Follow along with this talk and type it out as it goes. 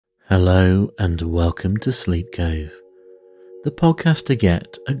Hello and welcome to Sleep Cove, the podcast to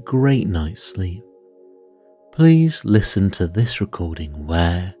get a great night's sleep. Please listen to this recording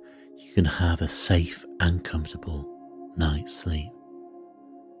where you can have a safe and comfortable night's sleep.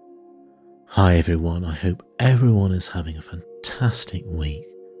 Hi everyone, I hope everyone is having a fantastic week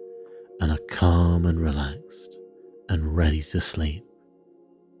and are calm and relaxed and ready to sleep.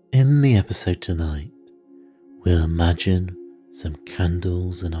 In the episode tonight, we'll imagine some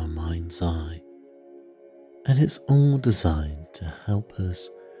candles in our mind's eye, and it's all designed to help us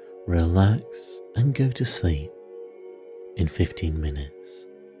relax and go to sleep in 15 minutes.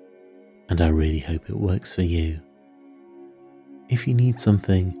 And I really hope it works for you. If you need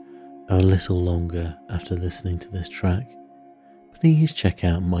something a little longer after listening to this track, please check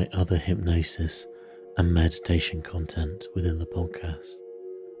out my other hypnosis and meditation content within the podcast.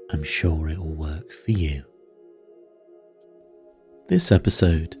 I'm sure it will work for you. This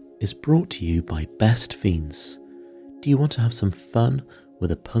episode is brought to you by Best Fiends. Do you want to have some fun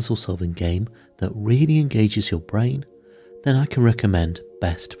with a puzzle-solving game that really engages your brain? Then I can recommend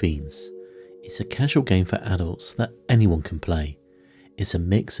Best Fiends. It's a casual game for adults that anyone can play. It's a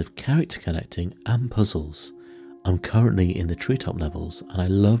mix of character collecting and puzzles. I'm currently in the treetop levels and I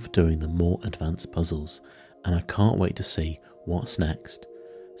love doing the more advanced puzzles, and I can't wait to see what's next.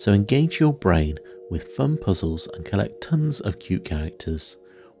 So engage your brain with fun puzzles and collect tons of cute characters.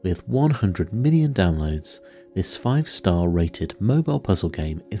 With 100 million downloads, this 5-star rated mobile puzzle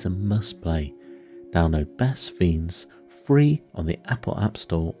game is a must play. Download Best Fiends free on the Apple App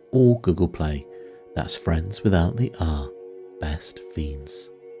Store or Google Play. That's friends without the R. Best Fiends.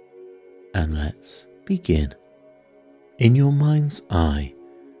 And let's begin. In your mind's eye,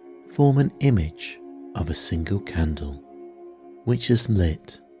 form an image of a single candle which is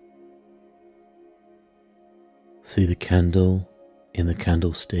lit. See the candle in the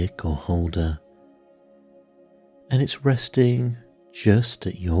candlestick or holder, and it's resting just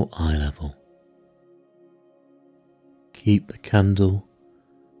at your eye level. Keep the candle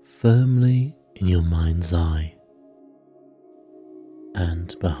firmly in your mind's eye,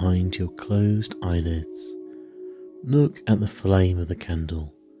 and behind your closed eyelids, look at the flame of the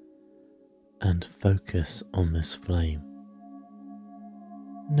candle and focus on this flame.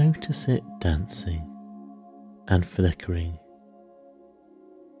 Notice it dancing and flickering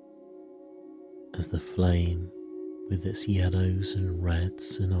as the flame with its yellows and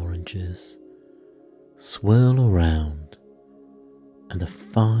reds and oranges swirl around, and a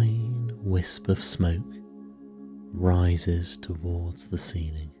fine wisp of smoke rises towards the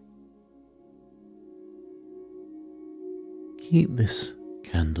ceiling. Keep this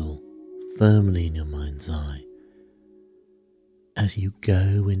candle firmly in your mind's eye as you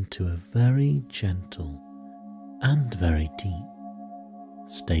go into a very gentle and very deep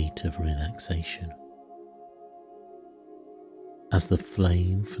state of relaxation. As the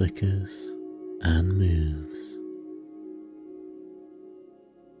flame flickers and moves,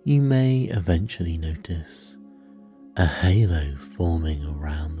 you may eventually notice a halo forming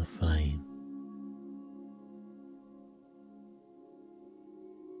around the flame.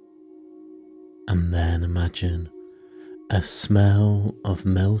 And then imagine a smell of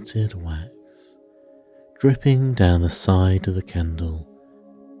melted wax dripping down the side of the candle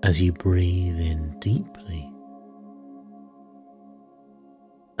as you breathe in deeply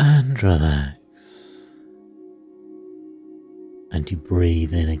and relax. And you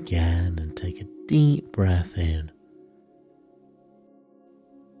breathe in again and take a deep breath in.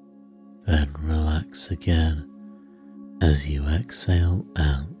 Then relax again as you exhale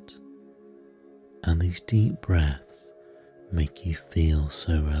out. And these deep breaths make you feel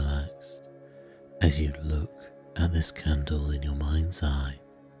so relaxed as you look at this candle in your mind's eye.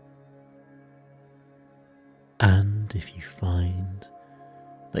 And if you find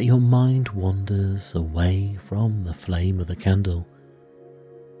that your mind wanders away from the flame of the candle,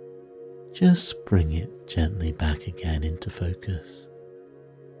 just bring it gently back again into focus.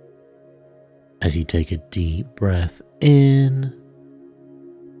 As you take a deep breath in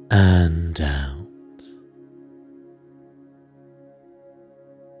and out.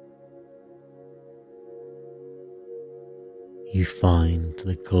 You find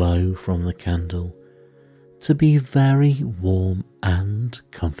the glow from the candle to be very warm and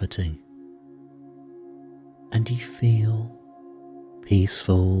comforting, and you feel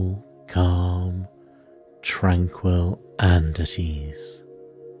peaceful, calm, tranquil and at ease.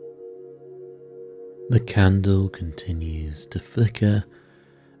 The candle continues to flicker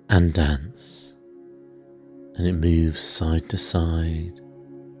and dance, and it moves side to side,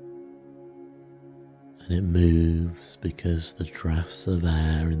 and and it moves because the drafts of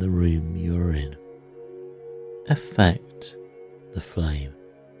air in the room you're in affect the flame,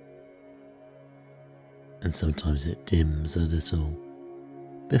 and sometimes it dims a little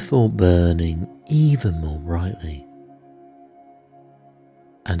before burning even more brightly.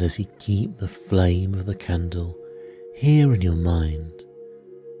 And as you keep the flame of the candle here in your mind,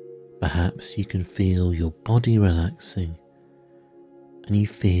 perhaps you can feel your body relaxing and you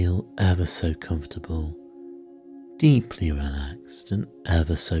feel ever so comfortable, deeply relaxed and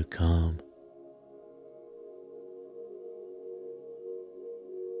ever so calm.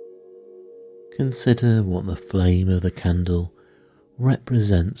 Consider what the flame of the candle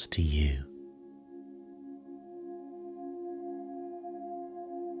represents to you.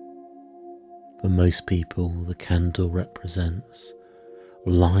 For most people, the candle represents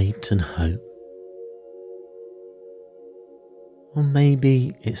light and hope. Or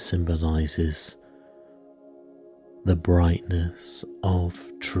maybe it symbolizes the brightness of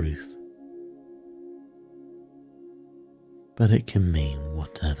truth. But it can mean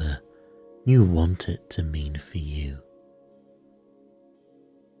whatever you want it to mean for you.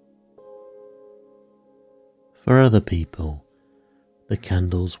 For other people, the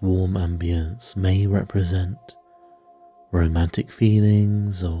candle's warm ambience may represent romantic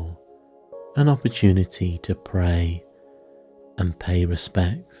feelings or an opportunity to pray and pay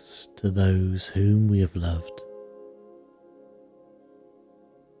respects to those whom we have loved.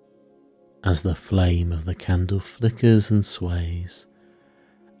 As the flame of the candle flickers and sways,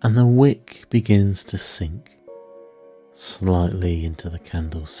 and the wick begins to sink slightly into the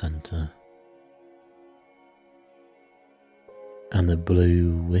candle's centre, and the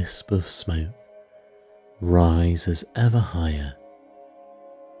blue wisp of smoke rises ever higher,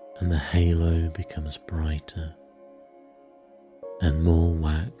 and the halo becomes brighter, and more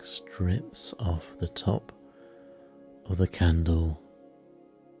wax drips off the top of the candle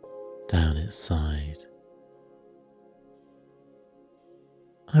down its side.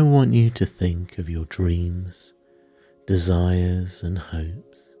 I want you to think of your dreams, desires and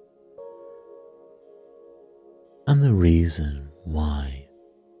hopes, and the reason why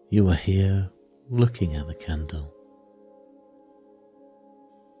you are here looking at the candle.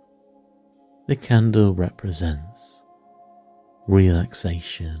 The candle represents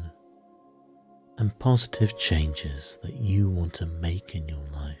relaxation and positive changes that you want to make in your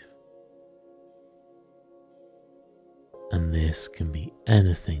life. And this can be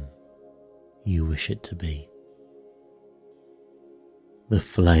anything you wish it to be. The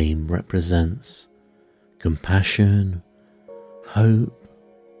flame represents compassion, hope,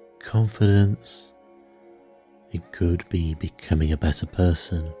 confidence. It could be becoming a better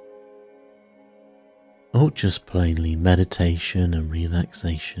person, or just plainly meditation and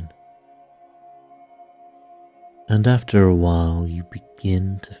relaxation. And after a while you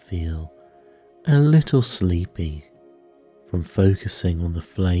begin to feel a little sleepy from focusing on the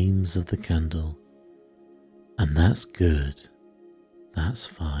flames of the candle, and that's good, that's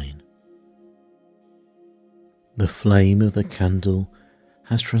fine. The flame of the candle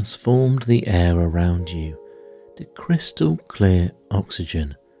has transformed the air around you to crystal clear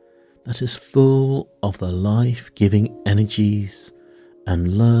oxygen that is full of the life-giving energies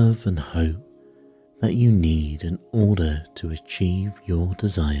and love and hope that you need in order to achieve your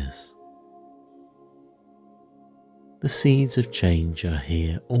desires. The seeds of change are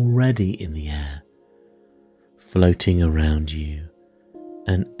here already in the air, floating around you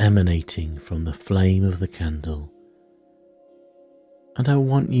and emanating from the flame of the candle. And I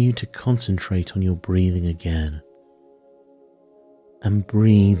want you to concentrate on your breathing again, and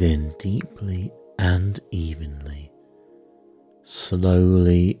breathe in deeply and evenly,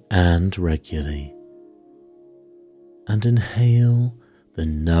 slowly and regularly, and inhale the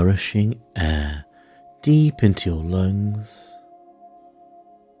nourishing air deep into your lungs,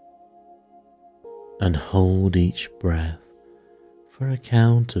 and hold each breath for a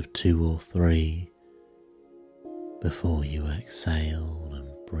count of 2 or 3 before you exhale and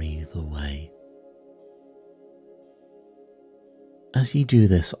breathe away. As you do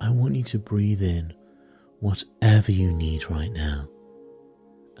this, I want you to breathe in whatever you need right now,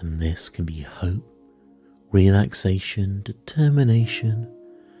 and this can be hope, relaxation, determination,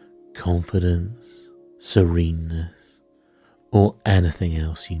 confidence, sereneness, or anything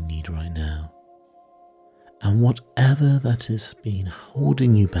else you need right now. And whatever that has been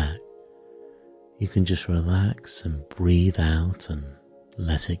holding you back, you can just relax and breathe out and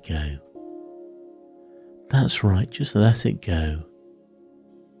let it go. That's right, just let it go.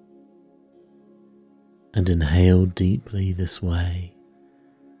 And inhale deeply this way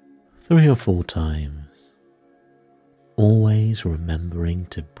 3 or 4 times, always remembering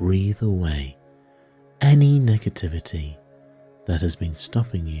to breathe away any negativity that has been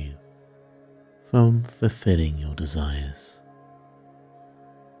stopping you from fulfilling your desires.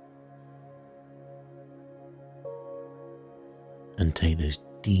 And take those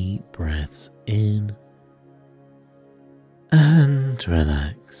deep breaths in and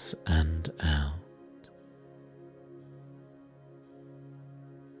relax and out.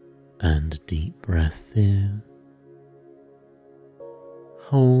 And deep breath in.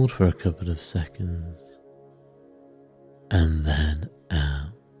 Hold for a couple of seconds and then out.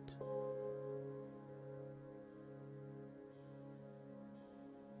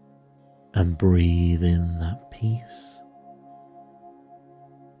 And breathe in that peace.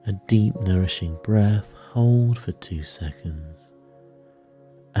 A deep nourishing breath, hold for 2 seconds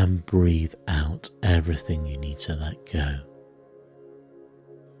and breathe out everything you need to let go.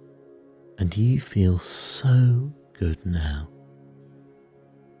 And you feel so good now,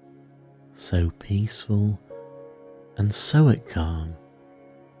 so peaceful and so at calm.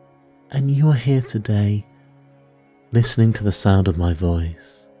 And you are here today listening to the sound of my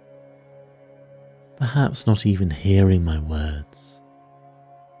voice, perhaps not even hearing my words,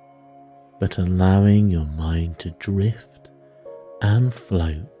 but allowing your mind to drift and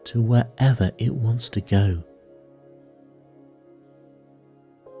float to wherever it wants to go.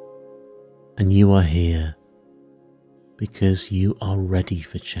 And you are here because you are ready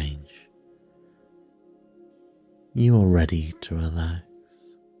for change. You are ready to relax.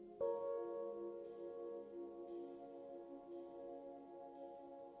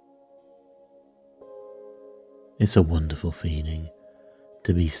 It's a wonderful feeling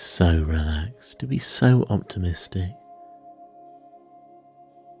to be so relaxed, to be so optimistic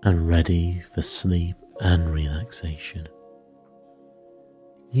and ready for sleep and relaxation.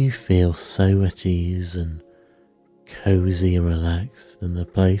 You feel so at ease and cozy and relaxed in the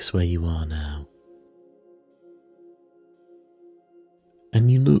place where you are now. And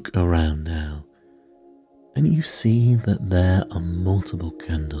you look around now and you see that there are multiple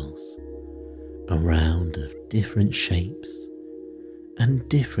candles around of different shapes and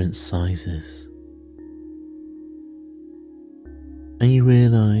different sizes. And you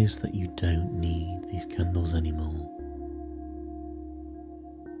realise that you don't need these candles anymore.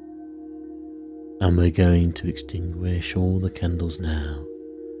 And we're going to extinguish all the candles now.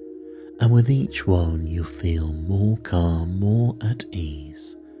 And with each one you feel more calm, more at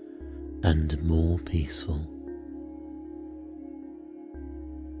ease, and more peaceful.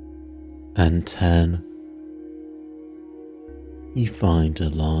 And 10, you find a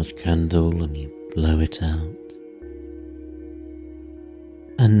large candle and you blow it out.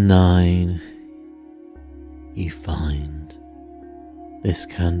 And 9, you find this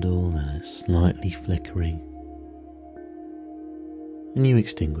candle and it's slightly flickering, and you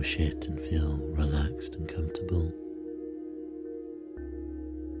extinguish it and feel relaxed and comfortable.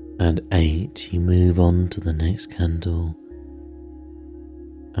 And 8, you move on to the next candle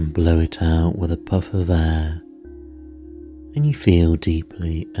and blow it out with a puff of air, and you feel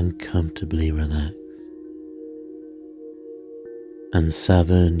deeply and comfortably relaxed. And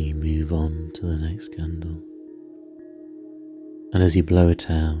 7, you move on to the next candle. And as you blow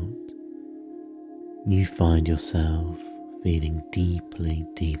it out, you find yourself feeling deeply,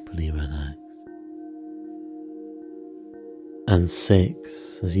 deeply relaxed. And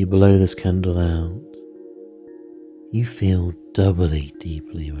 6, as you blow this candle out, you feel doubly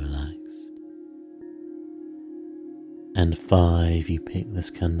deeply relaxed. And 5, you pick this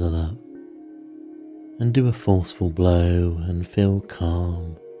candle up and do a forceful blow and feel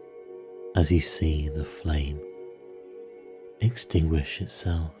calm as you see the flame extinguish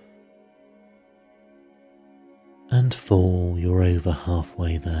itself. And 4, you're over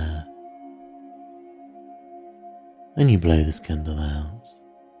halfway there. And you blow this candle out.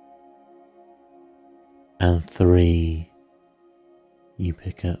 And 3, you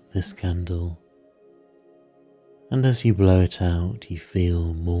pick up this candle. And as you blow it out, you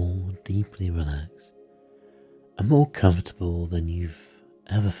feel more deeply relaxed and more comfortable than you've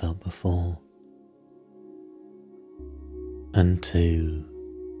ever felt before. And 2,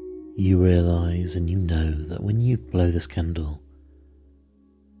 you realise and you know that when you blow this candle,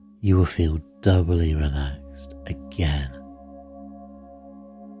 you will feel doubly relaxed again.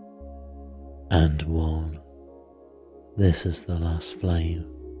 And 1, this is the last flame.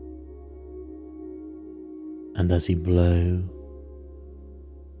 And as you blow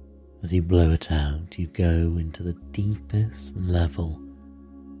it out, you go into the deepest level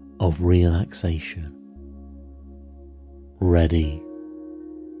of relaxation, ready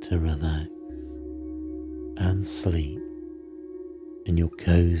to relax and sleep in your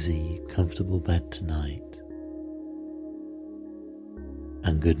cozy, comfortable bed tonight.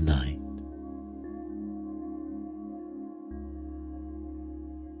 And good night.